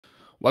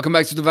Welcome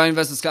back to the Value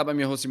Investors Club. I'm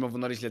your host,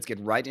 Wunderlich. Let's get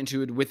right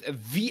into it with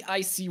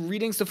VIC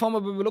readings. The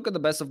format where we look at the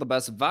best of the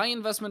best value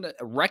investment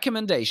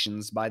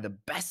recommendations by the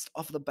best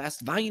of the best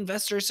value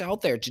investors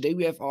out there. Today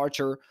we have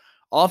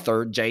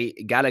author J.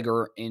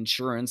 Gallagher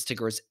Insurance,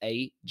 tickers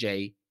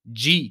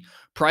AJG.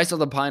 Price of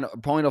the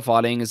point of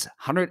filing is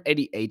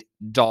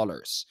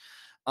 $188.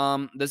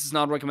 This is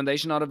not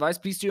recommendation, not advice.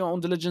 Please do your own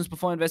diligence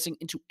before investing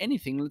into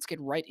anything. Let's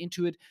get right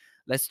into it.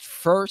 Let's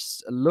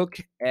first look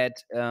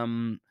at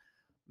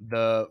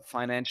the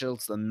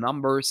financials, the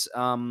numbers.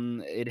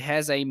 It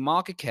has a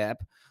market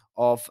cap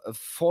of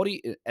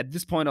 40 at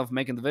this point of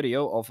making the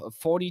video of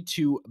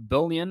 42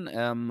 billion,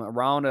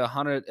 around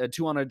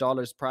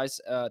 $200 price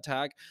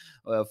tag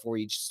for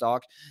each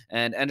stock,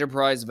 and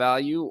enterprise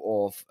value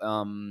of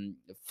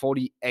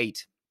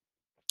 48.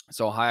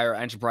 So higher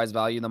enterprise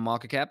value than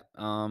market cap.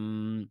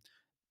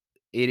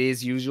 It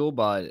is usual,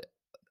 but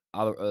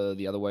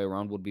the other way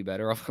around would be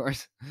better, of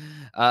course.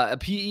 A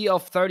PE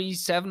of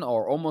 37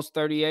 or almost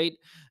 38,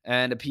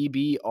 and a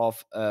PB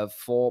of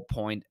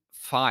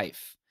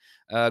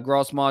 4.5.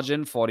 Gross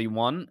margin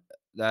 41.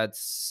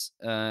 That's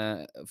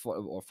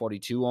or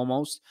 42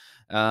 almost.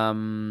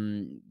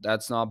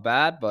 That's not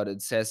bad, but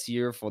it says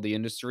here for the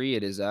industry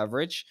it is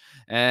average.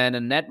 And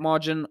a net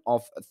margin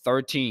of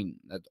 13.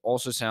 That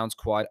also sounds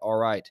quite all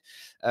right.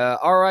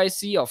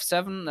 RIC of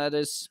 7. That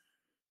is,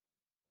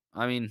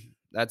 I mean,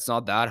 that's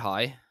not that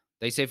high.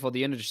 They say for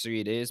the industry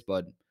it is,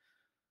 but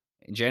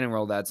in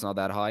general, that's not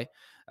that high.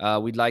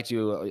 We'd like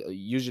to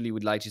usually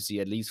we'd like to see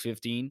at least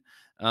 15,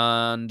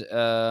 and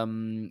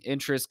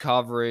interest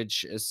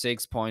coverage is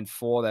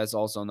 6.4. That's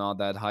also not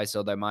that high,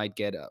 so they might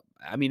get.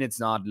 I mean, it's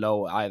not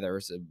low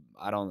either. So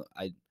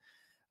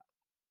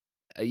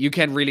you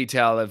can't really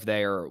tell if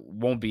they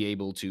won't be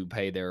able to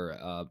pay their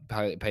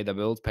pay their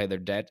bills, pay their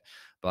debt,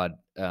 but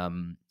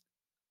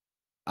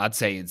I'd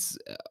say it's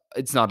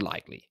not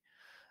likely.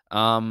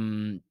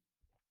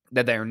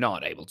 That they're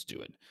not able to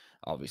do it,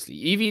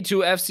 obviously. EV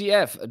to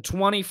FCF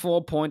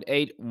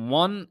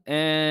 24.81,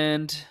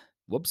 and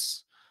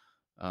whoops,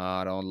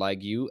 I don't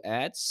like you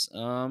ads.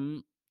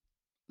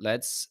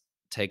 Let's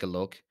take a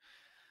look.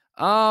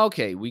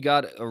 Okay, we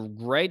got a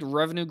great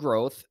revenue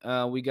growth.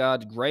 We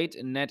got great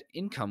net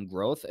income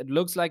growth. It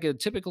looks like a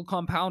typical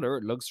compounder.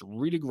 It looks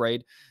really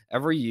great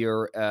every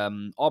year.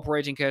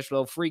 Operating cash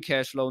flow, free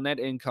cash flow, net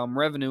income,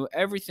 revenue,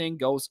 everything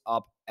goes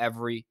up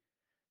every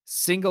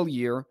single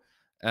year.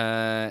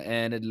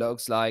 And it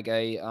looks like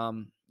a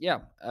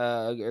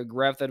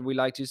graph that we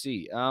like to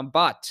see.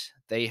 But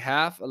they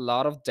have a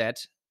lot of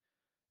debt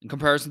in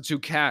comparison to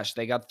cash.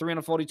 They got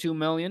 342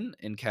 million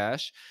in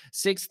cash,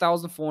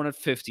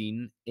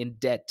 6,415 in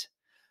debt.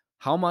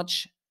 How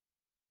much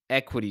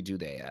equity do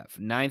they have?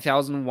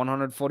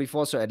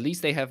 9,144. So at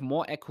least they have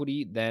more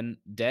equity than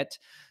debt.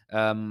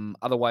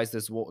 Otherwise,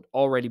 this would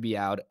already be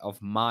out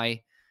of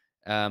my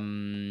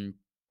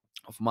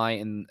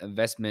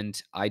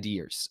investment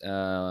ideas.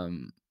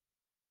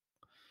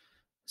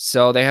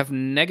 So they have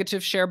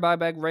negative share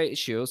buyback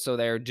ratio, so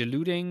they're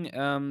diluting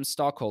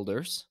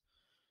stockholders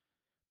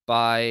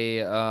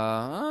by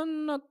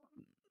not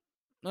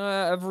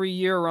every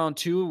year around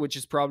 2, which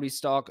is probably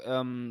stock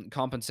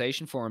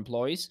compensation for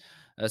employees,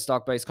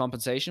 stock-based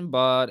compensation.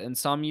 But in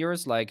some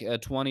years, like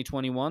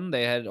 2021,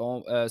 they had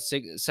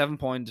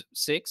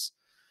 7.6,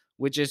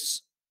 which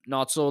is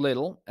not so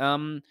little.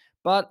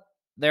 But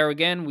there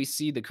again, we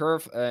see the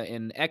curve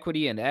in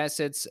equity and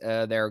assets.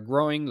 They're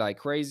growing like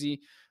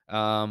crazy.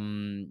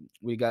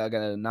 We got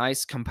a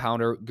nice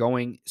compounder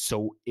going,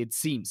 so it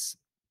seems.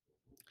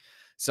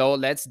 So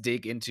let's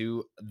dig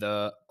into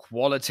the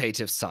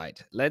qualitative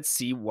side. Let's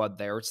see what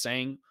they're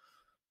saying,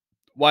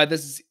 why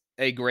this is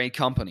a great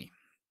company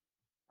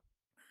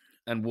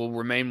and will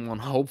remain one,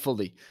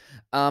 hopefully.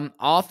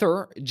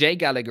 Author J.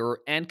 Gallagher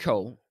and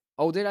Co.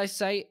 Oh, did I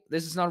say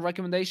this is not a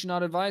recommendation,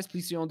 not advice?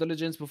 Please do your own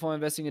diligence before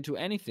investing into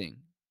anything.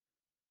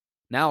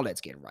 Now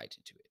let's get right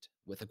into it.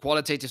 With the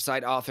qualitative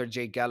side, author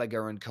J.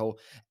 Gallagher and Co.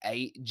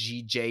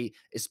 AJG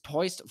is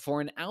poised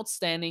for an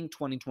outstanding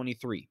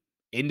 2023.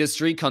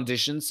 Industry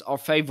conditions are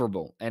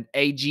favorable, and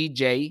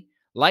AJG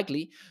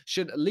likely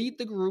should lead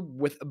the group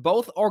with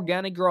both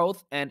organic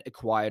growth and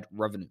acquired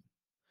revenue.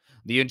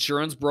 The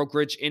insurance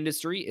brokerage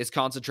industry is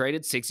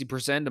concentrated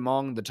 60%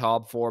 among the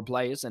top 4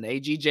 players, and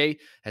AJG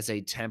has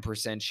a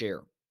 10%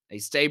 share. A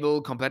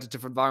stable,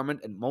 competitive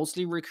environment and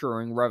mostly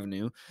recurring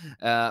revenue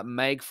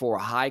make for a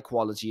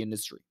high-quality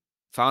industry.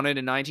 Founded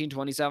in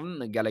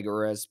 1927,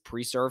 Gallagher has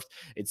preserved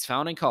its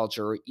founding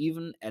culture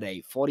even at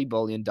a $40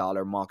 billion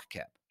market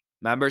cap.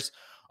 Members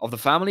of the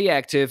family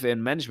active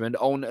in management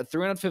own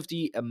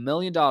 $350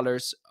 million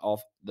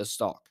of the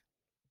stock.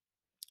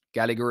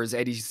 Gallagher is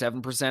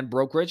 87%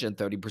 brokerage and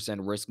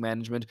 30% risk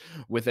management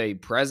with a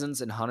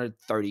presence in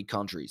 130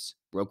 countries.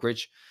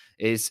 Brokerage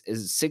is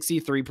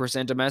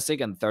 63%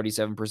 domestic and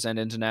 37%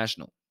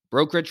 international.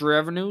 Brokerage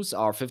revenues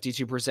are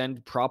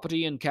 52%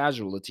 property and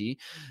casualty,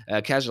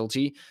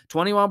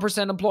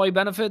 21% employee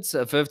benefits,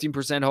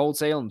 15%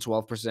 wholesale, and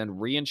 12%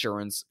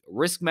 reinsurance.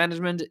 Risk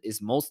management is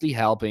mostly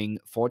helping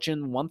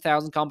Fortune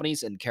 1000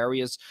 companies and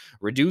carriers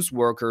reduce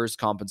workers'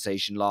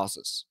 compensation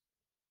losses.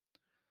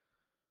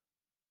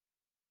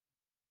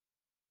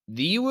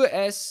 The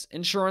US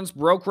insurance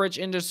brokerage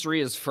industry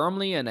is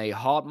firmly in a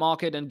hot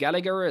market, and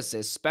Gallagher is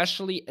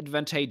especially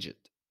advantaged.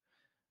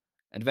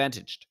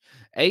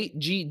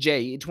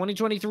 AJG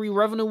 2023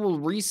 revenue will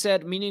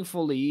reset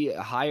meaningfully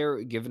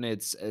higher given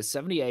its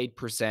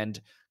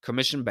 78%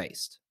 commission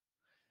based.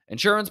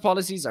 Insurance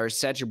policies are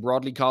set to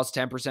broadly cost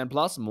 10%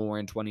 plus more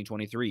in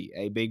 2023,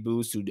 a big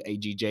boost to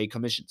AJG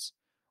commissions.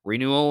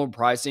 Renewal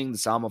pricing, the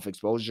sum of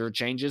exposure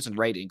changes and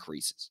rate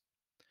increases.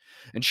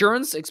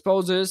 Insurance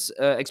exposures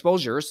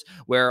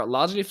were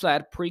largely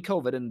flat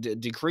pre-COVID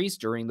and decreased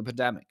during the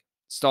pandemic.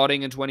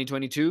 Starting in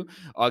 2022,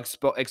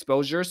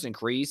 exposures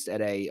increased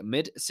at a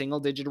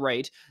mid-single-digit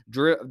rate,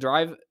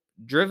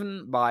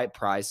 driven by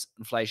price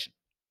inflation.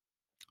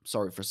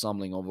 Sorry for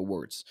stumbling over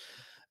words.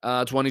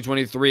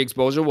 2023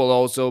 exposure will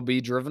also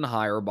be driven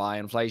higher by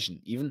inflation,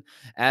 even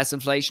as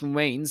inflation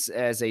wanes,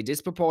 as a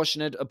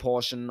disproportionate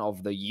portion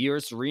of the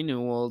year's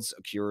renewals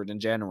occurred in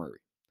January.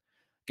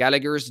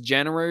 Gallagher's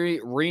January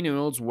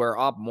renewals were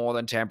up more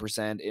than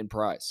 10% in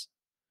price.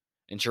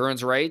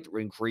 Insurance rate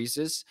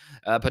increases,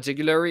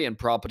 particularly in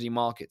property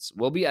markets,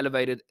 will be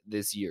elevated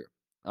this year.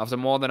 After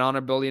more than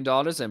 $100 billion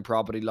in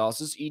property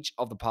losses each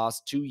of the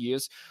past 2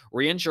 years,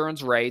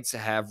 reinsurance rates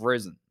have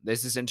risen.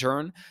 This is in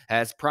turn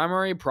has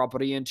primary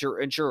property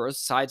insurers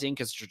citing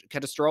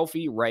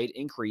catastrophe rate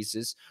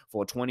increases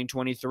for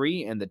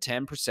 2023 in the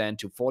 10%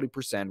 to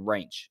 40%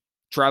 range.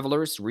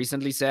 Travelers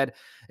recently said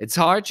it's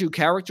hard to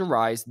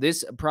characterize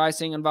this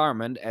pricing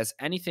environment as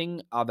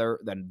anything other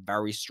than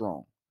very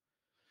strong.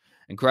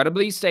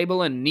 Incredibly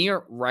stable and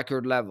near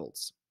record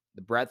levels.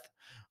 The breadth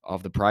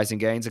of the pricing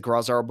gains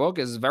across our book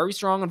is very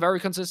strong and very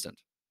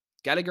consistent.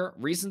 Gallagher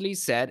recently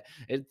said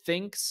it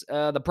thinks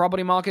the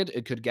property market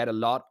it could get a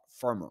lot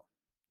firmer.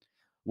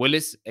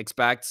 Willis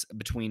expects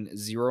between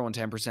 0 and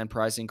 10%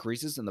 price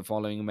increases in the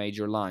following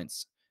major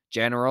lines: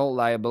 general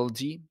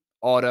liability,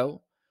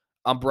 auto,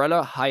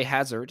 umbrella high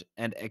hazard,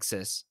 and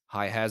excess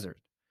high hazard.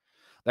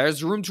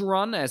 There's room to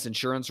run as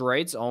insurance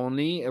rates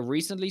only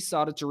recently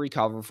started to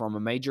recover from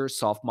a major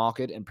soft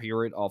market and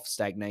period of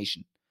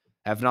stagnation,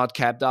 have not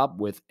kept up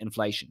with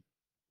inflation.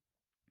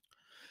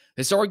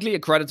 Historically,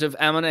 accretive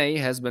M&A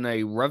has been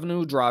a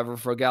revenue driver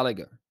for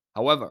Gallagher.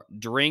 However,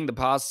 during the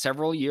past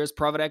several years,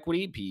 private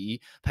equity, PE,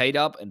 paid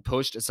up and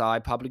pushed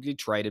aside publicly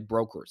traded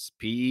brokers.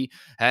 PE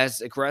has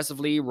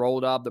aggressively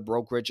rolled up the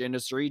brokerage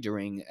industry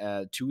during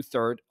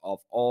 2/3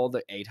 of all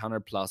the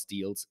 800 plus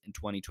deals in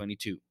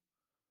 2022.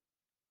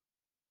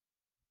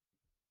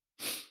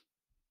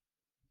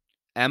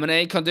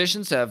 M&A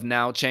conditions have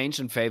now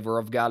changed in favor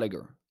of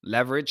Gallagher.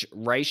 Leverage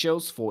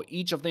ratios for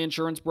each of the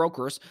insurance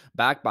brokers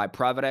backed by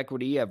private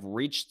equity have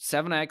reached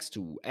 7x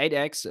to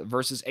 8x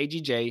versus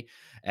AJG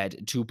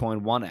at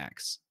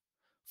 2.1x.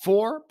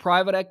 Four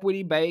private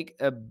equity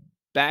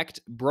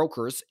backed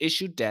brokers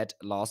issued debt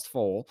last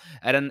fall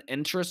at an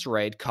interest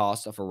rate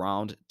cost of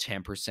around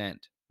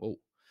 10%. Whoa.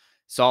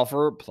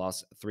 SOFR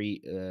plus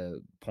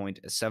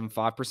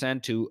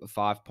 3.75% to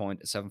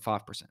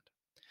 5.75%.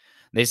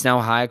 This now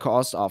high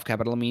cost of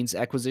capital means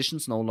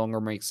acquisitions no longer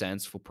make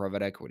sense for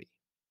private equity.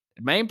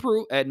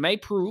 It may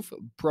prove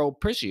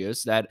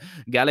propitious that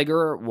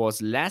Gallagher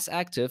was less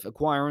active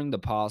acquiring the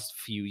past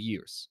few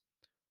years.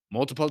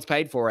 Multiples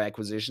paid for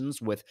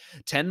acquisitions with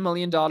 $10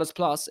 million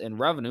plus in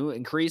revenue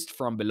increased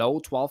from below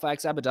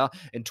 12x EBITDA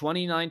in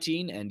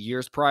 2019 and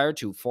years prior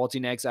to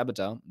 14x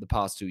EBITDA the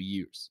past 2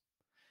 years.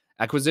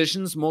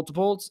 Acquisition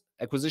multiples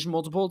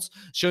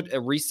should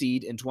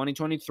recede in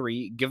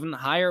 2023 given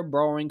higher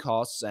borrowing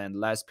costs and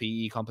less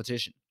PE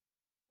competition.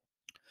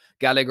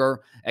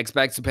 Gallagher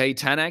expects to pay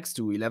 10x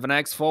to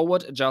 11x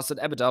forward adjusted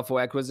EBITDA for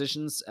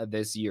acquisitions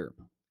this year.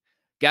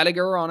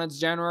 Gallagher on its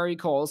January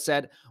call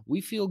said,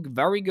 "We feel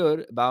very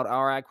good about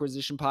our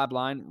acquisition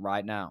pipeline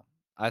right now.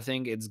 I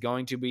think it's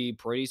going to be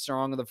pretty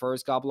strong in the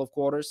first couple of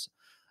quarters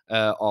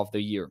of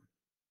the year."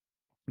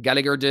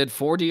 Gallagher did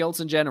 4 deals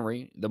in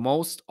January, the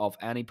most of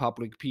any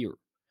public peer.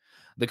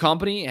 The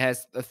company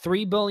has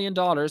 $3 billion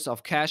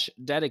of cash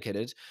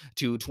dedicated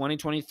to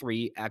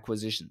 2023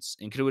 acquisitions,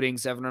 including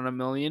 $700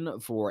 million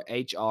for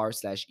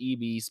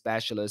HR/EB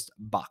specialist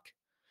Buck.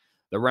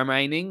 The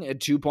remaining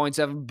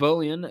 $2.7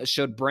 billion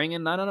should bring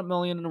in $900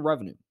 million in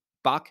revenue.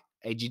 Buck,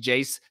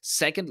 AJG's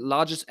second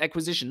largest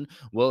acquisition,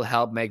 will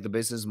help make the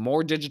business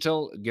more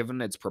digital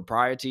given its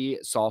proprietary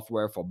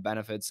software for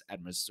benefits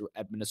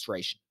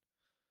administration.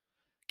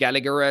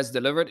 Gallagher has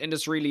delivered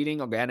industry-leading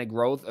organic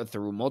growth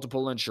through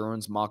multiple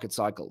insurance market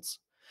cycles.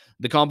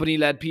 The company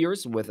led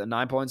peers with a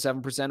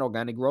 9.7%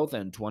 organic growth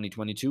in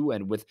 2022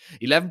 and with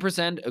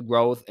 11%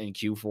 growth in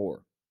Q4.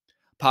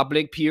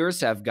 Public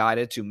peers have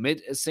guided to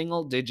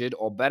mid-single-digit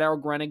or better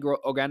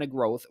organic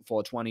growth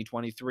for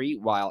 2023,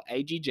 while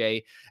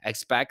AJG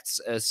expects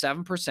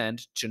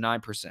 7% to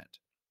 9%.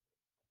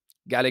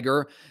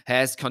 Gallagher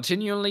has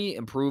continually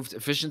improved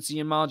efficiency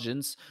and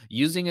margins,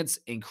 using its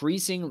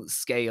increasing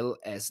scale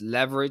as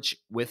leverage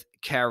with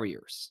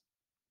carriers.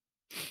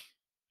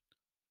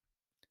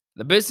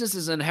 The business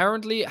is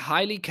inherently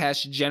highly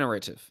cash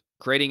generative,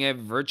 creating a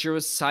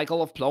virtuous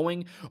cycle of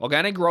plowing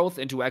organic growth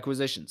into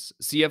acquisitions.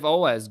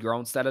 CFO has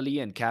grown steadily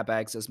and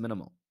capex is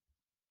minimal.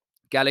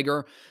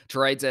 Gallagher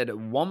trades at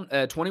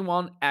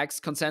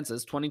 21x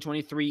consensus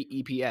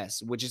 2023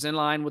 EPS, which is in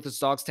line with the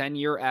stock's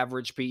 10-year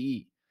average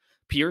PE.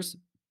 Peers,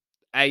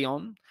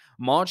 Aon,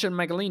 March and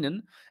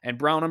McAleenan, and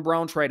Brown and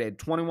Brown traded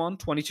 21,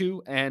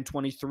 22, and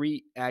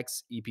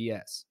 23x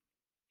EPS.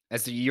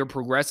 As the year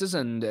progresses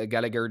and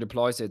Gallagher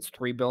deploys its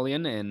 $3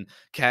 billion in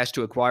cash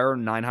to acquire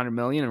 $900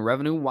 million in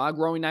revenue while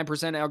growing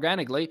 9%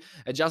 organically,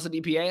 adjusted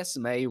EPS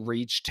may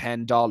reach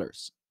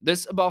 $10.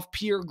 This above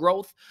peer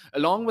growth,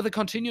 along with a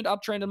continued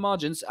uptrend in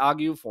margins,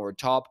 argue for a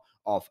top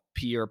of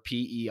peer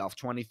PE of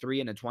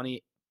 23 and a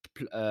 20%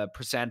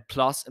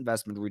 plus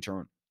investment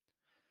return.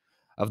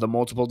 If the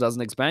multiple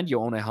doesn't expand, you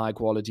own a high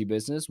quality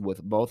business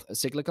with both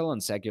cyclical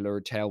and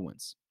secular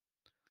tailwinds.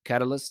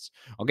 Catalysts,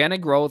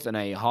 organic growth in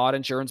a hard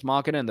insurance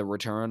market, and the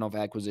return of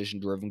acquisition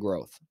driven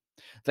growth.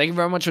 Thank you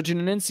very much for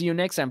tuning in. See you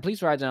next time.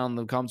 Please write down in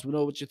the comments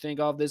below what you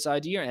think of this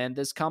idea and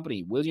this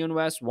company. Will you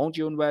invest? Won't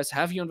you invest?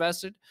 Have you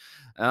invested?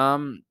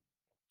 I'm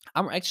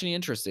actually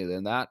interested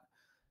in that.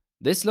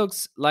 This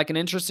looks like an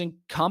interesting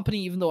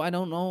company, even though I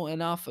don't know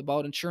enough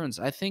about insurance.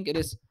 I think it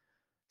is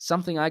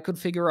something I could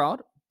figure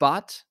out,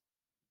 but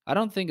I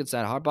don't think it's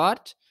that hard.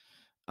 But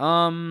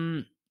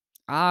um,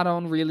 I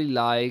don't really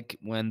like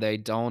when they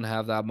don't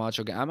have that much.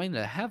 I mean,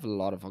 they have a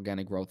lot of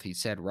organic growth. He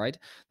said, right?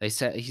 He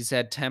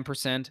said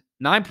 10%,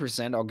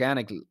 9%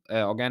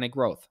 organic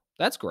growth.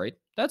 That's great.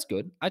 That's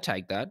good. I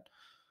take that.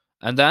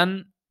 And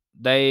then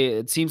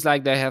it seems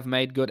like they have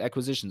made good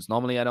acquisitions.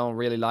 Normally, I don't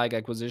really like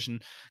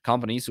acquisition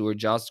companies who are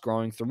just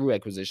growing through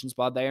acquisitions,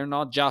 but they are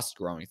not just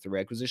growing through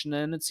acquisition,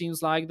 and it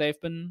seems like they've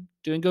been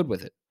doing good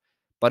with it.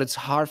 But it's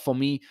hard for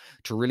me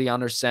to really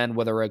understand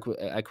whether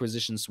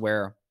acquisitions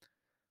were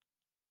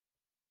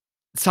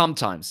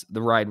sometimes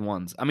the right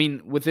ones. I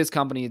mean, with this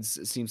company, it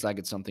seems like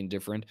it's something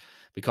different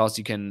because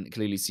you can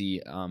clearly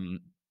see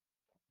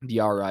the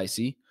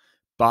ROIC,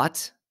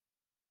 but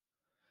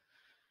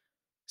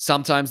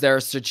sometimes there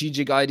are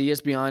strategic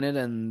ideas behind it,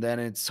 and then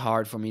it's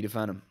hard for me to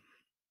find them.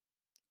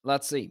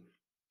 Let's see.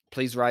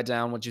 Please write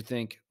down what you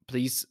think.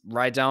 Please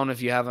write down if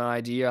you have an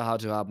idea how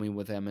to help me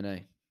with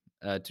M&A,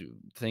 to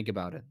think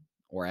about it,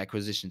 or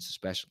acquisitions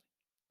especially.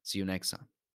 See you next time.